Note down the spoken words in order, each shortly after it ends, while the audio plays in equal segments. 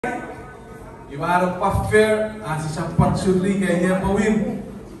You are a puff fair, as is a patchuli kaya pawim.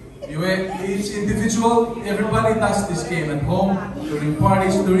 You each individual, everybody does this game at home, during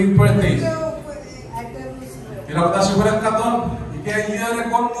parties, during birthdays. Kila kita sudah katon, kaya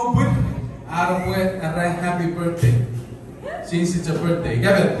yara kong nubut, arapuet aray happy birthday. Since it's a birthday,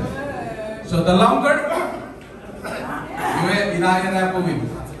 get it? So the longer, you inaya pawim.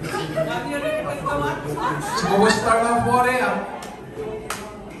 So we'll start off for it.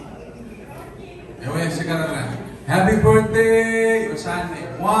 Happy birthday! Your Sunday.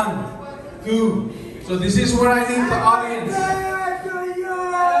 1, 2. So this is where I need the audience.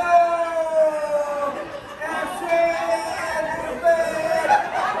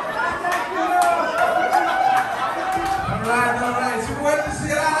 Alright. So where to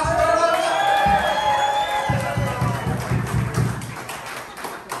see us?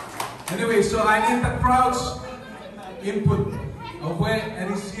 Anyway, so I need the crowd's input of where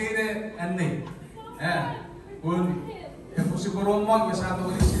initiated and name. Yeah. Kung siguro mo masyado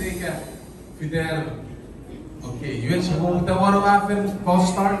ulit sila ka Fidel. Okay, yun siya kung tawaro after call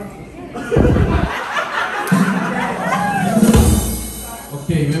start.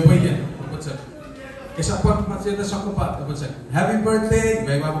 Okay, yun ba yan? What's up? Kasi ako masaya sa kupat. What's up? Happy birthday!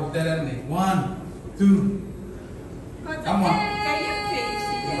 May mapagdalan eh. 1, 2. Come on.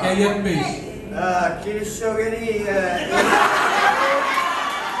 Kaya face. Kirishogeri.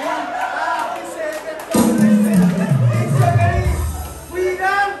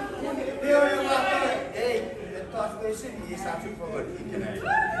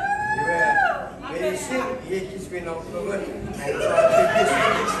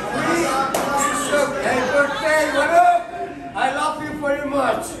 I love you very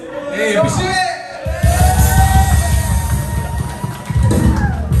much. Hey,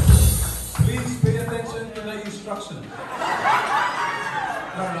 please pay attention to the instructions.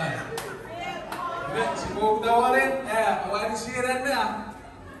 Alright. Siguro daw rin, awari siya na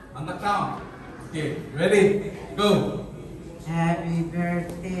on the count. Okay, ready? Go. Happy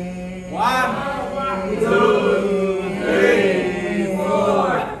birthday. 1, 2, 3,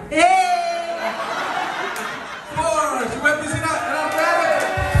 4. Hey! 4. Suwerte sila. Alright.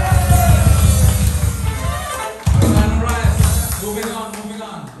 Moving on.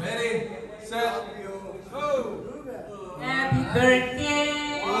 Ready, set, go. Happy birthday.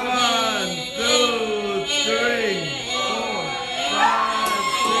 1, 2, 3, 4,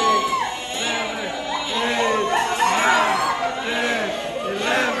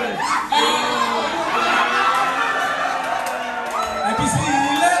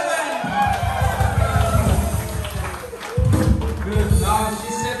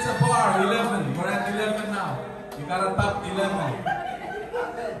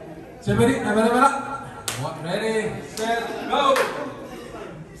 7, ready, set, go.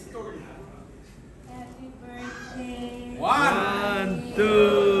 Happy birthday. 1,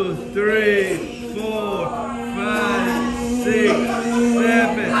 2, 3, 4, 5, 6,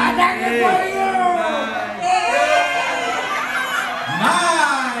 7, 8,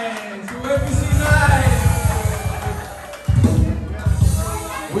 9. So FBC 9.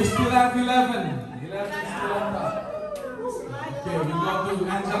 We still have 11. 11 is still on top. Okay, we go to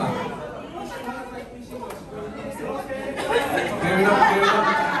Angela. Give it up.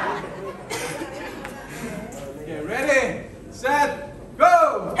 Okay, ready, set, go!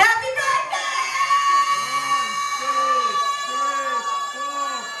 Happy birthday!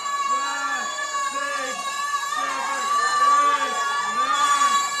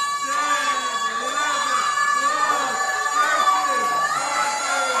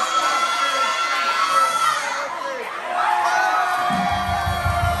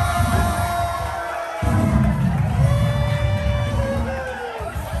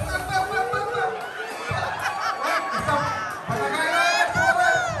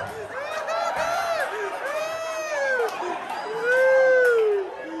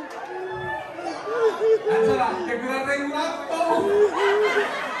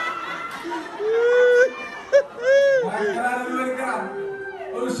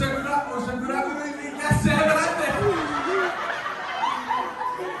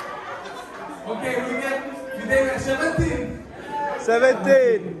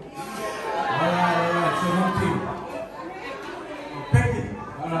 17. Alright, 17. Becky,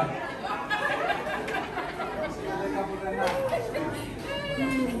 alright.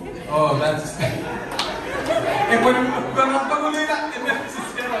 Oh, that's... Bueno, cuando paguloy na, okay,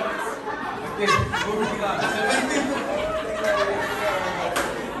 moving on. 17.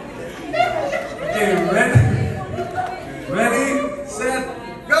 Okay, ready, set,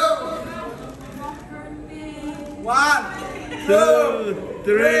 go! 1, 2,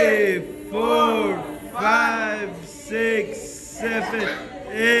 3. 3, 4, 5, 6, 7,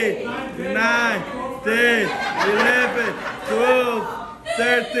 8, 9, 10, 11, 12,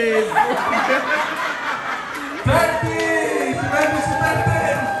 13, 30! Bagus 30!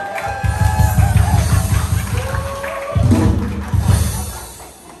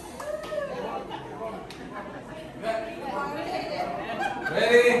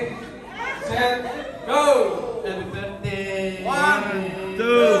 Ready, set, go! Happy birthday! 1,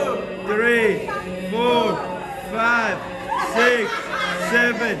 2, 3, 4, 5, 6,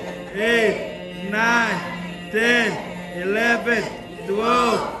 7, 8, 9, 10, 11,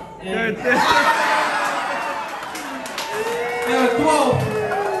 12, 13. Yeah, 12!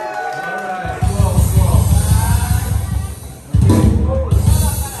 Alright, 12.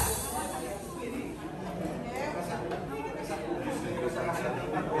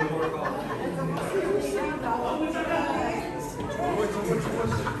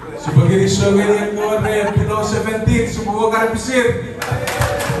 Sebagai disogen yang keluar below 17, semua kalian pisir.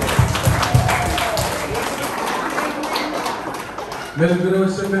 Below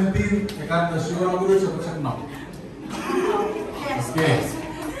 17, ya kan, semua guru sampai senang. Oke,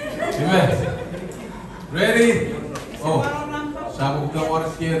 gimana? Ready? Oh, sabuk nomor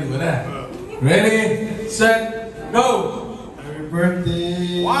sekian gimana? Ready, set, go! Happy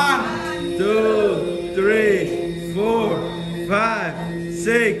birthday! 1, 2, 3, 4, 5,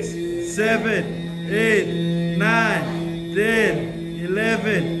 6, 7, 8, 9, 10,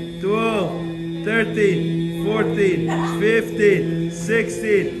 11, 12, 13, 14, 15,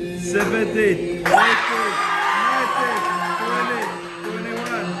 16, 17, 18, 19, 20,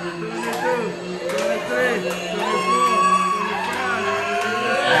 21, 22, 23, 24,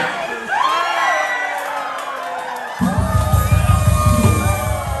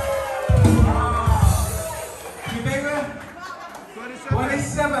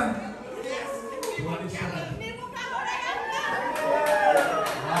 27.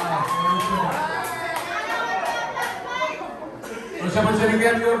 Bersama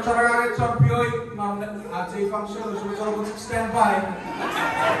jaringan di acara Champion Aceh function sudah stand by.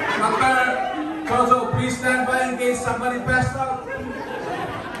 Maka, Jojo, please stand by in case somebody passed out.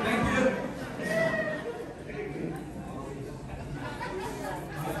 Thank you.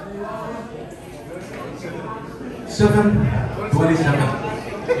 Seven, 27.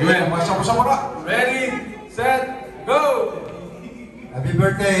 Gimana? Mau sama-sama dong? Ready, set, go! Happy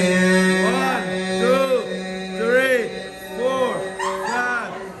birthday! 1, 2, 3, 4,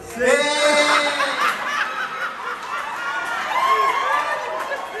 5, 6.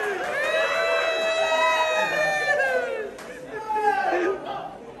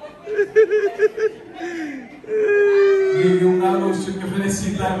 Yung nalusyon ka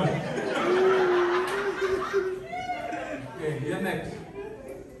felicita mo. Okay, yan next.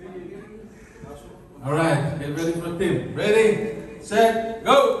 Alright, get ready for the team. Ready, set,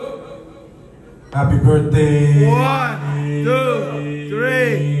 go! Happy birthday! 1, 2,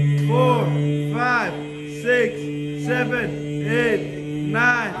 3, 4, 5, 6, 7, 8,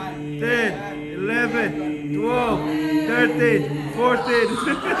 9, 10, 11, 12, 13, 14.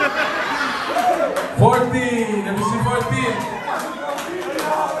 14! Let me see 14!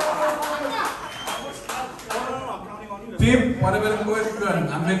 Team, whatever I'm going to do, I'm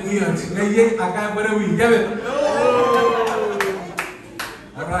going to ngayon, akan berawi, Gavin.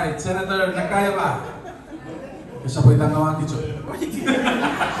 Alright, Senator, nakaya ba? Kasabay tangawan dito.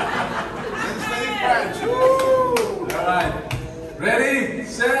 Alright, ready,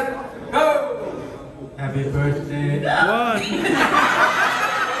 set, go! Happy birthday. 1.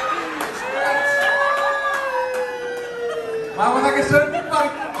 Mama na kasun,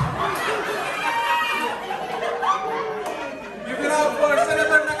 give it up for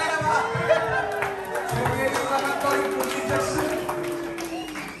Senator Nakayama.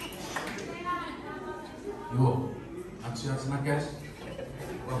 Yo, anxious na guys.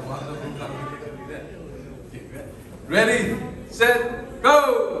 Ready, set, go!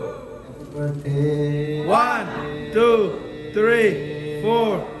 Birthday. 1, 2, 3,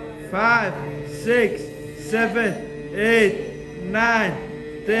 4, 5, 6, 7, 8,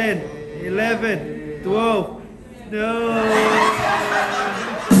 9, 10, 11, 12. No.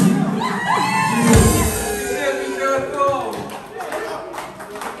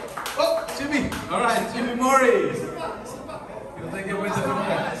 Oh, Jimmy. All right, Jimmy Murray. You'll take it with the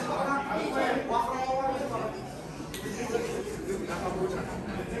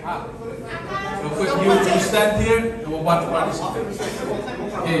You stand here and we'll watch participate.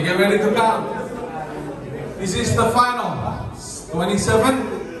 Okay, get ready to count. This is the final.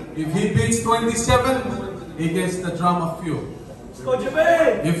 27. If he beats 27, he gets the drama fuel.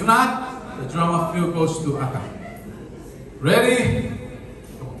 If not, the drama field goes to Aka. Ready?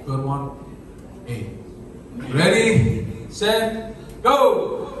 Come on, third one. Hey. Ready, set,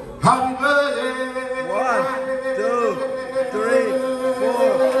 go! Happy birthday! 1, 2, 3,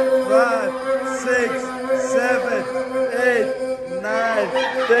 4, 5, 6, 7, 8, 9,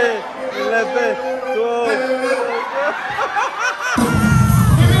 10, 11, 12.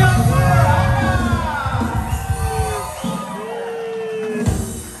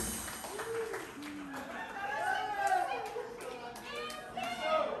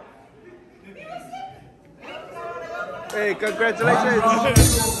 Hey, congratulations!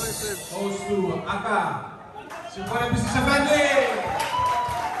 Goes to Aka. 50 sa family!